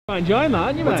Enjoying that,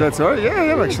 aren't you, mate? What's that, sorry? Yeah, I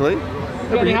am actually.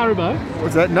 Got any Haribo?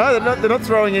 What's that? No, they're not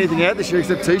throwing anything out this year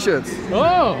except t-shirts.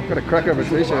 Oh! Got a crack of a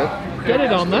t-shirt. Get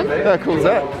it on then. How cool is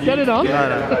that? Get it on.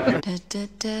 No.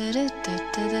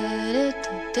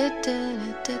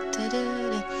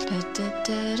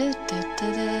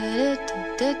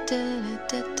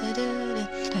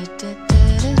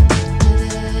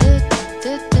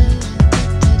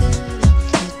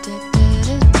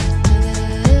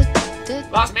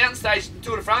 Last mountain stage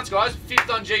Tour de France, guys.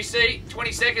 5th on GC,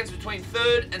 20 seconds between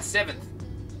 3rd and 7th.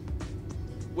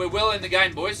 We're well in the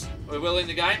game, boys. We're well in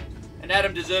the game, and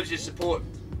Adam deserves your support.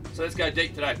 So let's go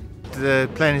deep today. The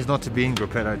plan is not to be in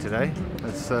Gruppetto today.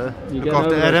 Let's look get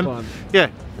after over Adam. those ones. Yeah,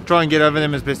 try and get over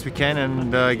them as best we can,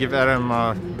 and give Adam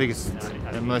our biggest,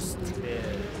 and most.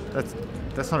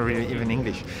 That's not really even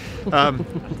English.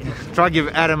 Try and give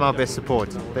Adam our best support.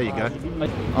 There you go.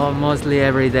 Mostly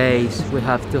every day we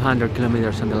have 200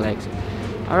 kilometers on the legs.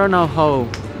 I don't know how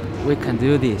we can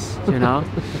do this, you know.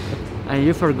 And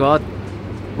you forgot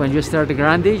when you start the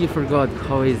Grande, you forgot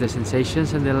how is the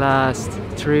sensations in the last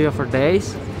 3 or 4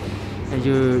 days, and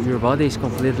your body is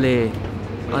completely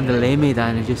on the limit,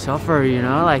 and you suffer, you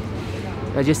know, like,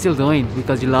 but you're still doing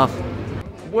because you love.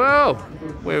 Well,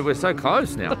 we're so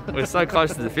close now. We're so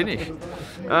close to the finish.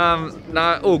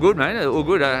 No, all good, mate. All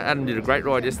good. Adam did a great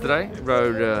ride yesterday.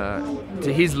 Rode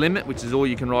to his limit, which is all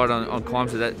you can ride on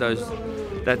climbs of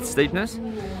that steepness.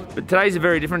 But today's a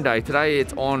very different day. Today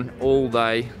it's on all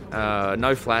day,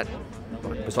 no flat,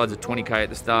 besides a 20k at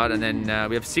the start, and then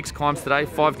we have 6 climbs today,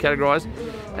 5 categorised,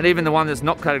 and even the one that's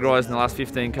not categorised in the last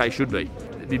 15k should be.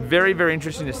 It'd be very, very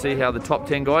interesting to see how the top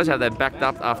 10 guys, how they backed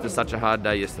up after such a hard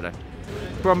day yesterday.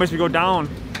 Promise we go down,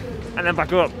 and then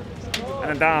back up, and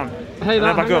then down. Hey, and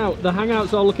then back up. The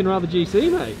hangout's all looking rather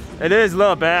GC, mate. It is a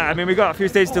little bit. I mean, we got a few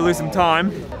stages to lose some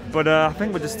time, but I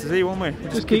think we'll just see, won't we?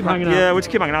 Just keep hanging out. Yeah, we'll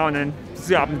just keep hanging out and then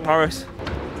see what happens in Paris.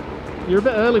 You're a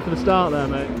bit early for the start there,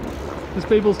 mate. There's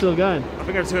people still going. I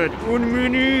think I've heard 1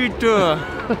 minute. You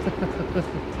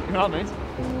know what, mate?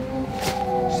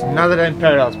 Just another day in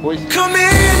paradise, boys. Come in,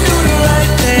 do the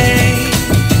right thing.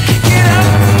 Get up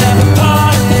and have a party.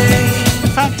 In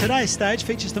fact, today's stage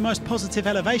features the most positive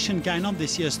elevation gain on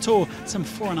this year's tour, some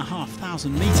 4,500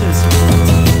 metres.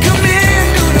 Come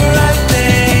in, do the right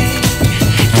thing.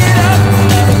 Get up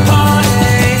and have a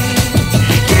party.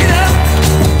 Get up.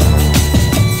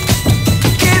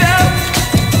 Get up.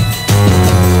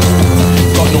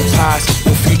 Got no past,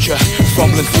 no future.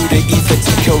 Fumbling through the ether,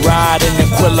 take a ride in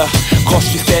Aquila. Cost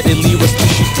you steadily, was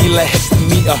push dealer, hits the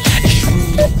meter.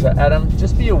 So Adam,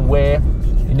 just be aware.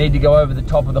 You need to go over the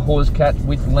top of the Horscat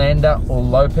with Landa or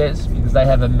Lopez because they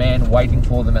have a man waiting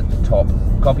for them at the top.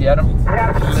 Copy, Adam? To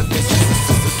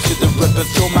the river,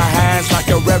 throw my hands like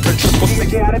a reverend triple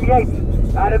six.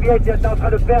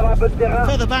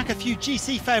 Further back, a few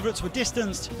GC favourites were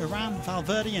distanced, Iran,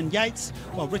 Valverde and Yates,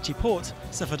 while Richie Porte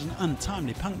suffered an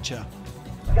untimely puncture.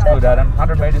 That's good, Adam.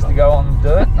 100 metres to go on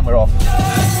dirt and we're off.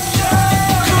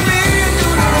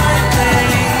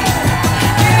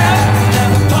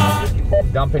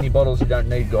 Dump any bottles you don't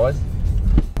need, guys.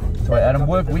 So Adam,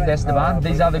 work with Esteban.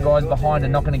 These other guys behind are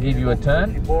not going to give you a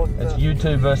turn. It's you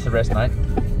two versus the rest, mate.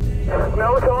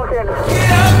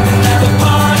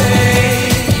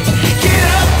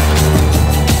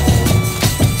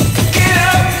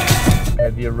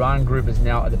 The Iran group is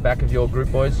now at the back of your group,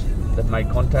 boys. They've made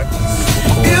contact.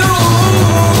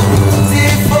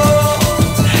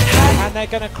 And they're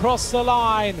going to cross the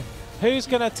line. Who's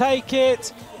going to take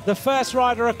it? The first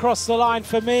rider across the line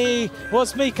for me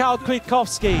was Mikhail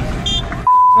Kwiatkowski.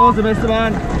 Awesome,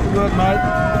 Esteban. Good work, mate.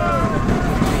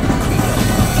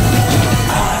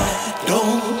 I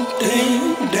don't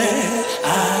think that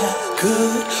I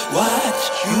could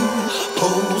watch you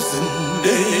posing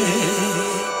there.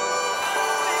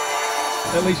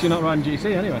 At least you're not riding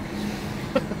GC anyway.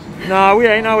 No, we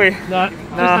ain't, are we? No,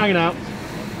 just hanging out.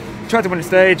 Tried to win the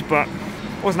stage, but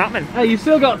wasn't happening. Hey, you've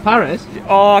still got Paris.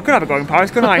 Oh, I could have a go in Paris,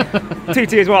 couldn't I?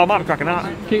 TT as well, I might be cracking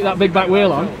that. Keep that big back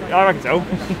wheel on. I reckon so.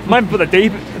 Might put the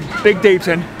big deeps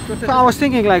in. I was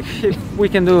thinking like if we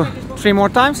can do 3 more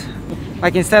times,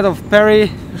 like instead of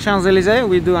Paris, Champs-Élysées,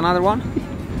 we do another one.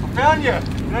 Found you.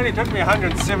 It only took me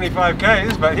 175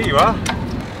 k's, but here you are.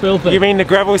 Filthy. You mean the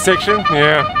gravel section?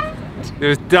 Yeah. There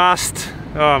was dust.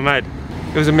 Oh, mate.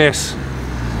 It was a mess.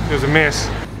 It was a mess.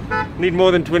 Need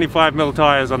more than 25mm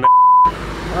tyres on that.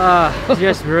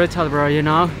 Just brutal, bro, you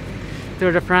know.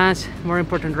 Tour de France, more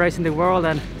important race in the world,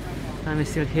 and I'm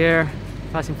still here,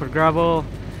 passing for gravel,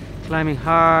 climbing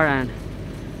hard, and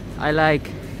I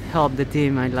like help the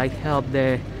team, I like help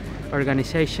the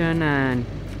organization, and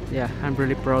yeah, I'm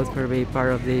really proud to be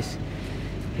part of this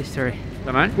history.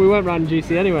 I mean, We weren't riding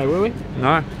GC anyway, were we?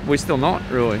 no, we're still not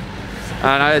really.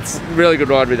 No, it's a really good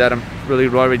ride with Adam. Really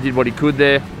good ride. He did what he could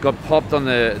there. Got popped on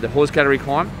the horse category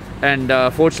climb, and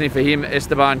fortunately for him,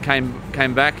 Esteban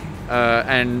came back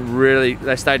and really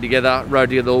they stayed together, rode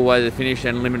together all the way to the finish,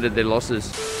 and limited their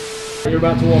losses. You're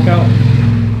about to walk out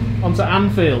onto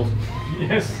Anfield.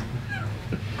 Yes.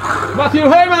 Matthew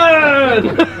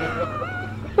Hayman!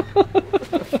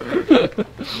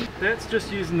 That's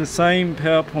just using the same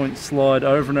PowerPoint slide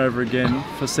over and over again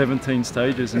for 17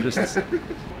 stages and just...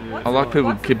 I like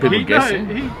keep people guessing.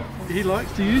 No, he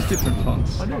likes to use different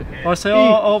fonts. I say,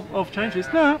 oh, I'll change this.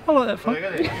 No, I like that font.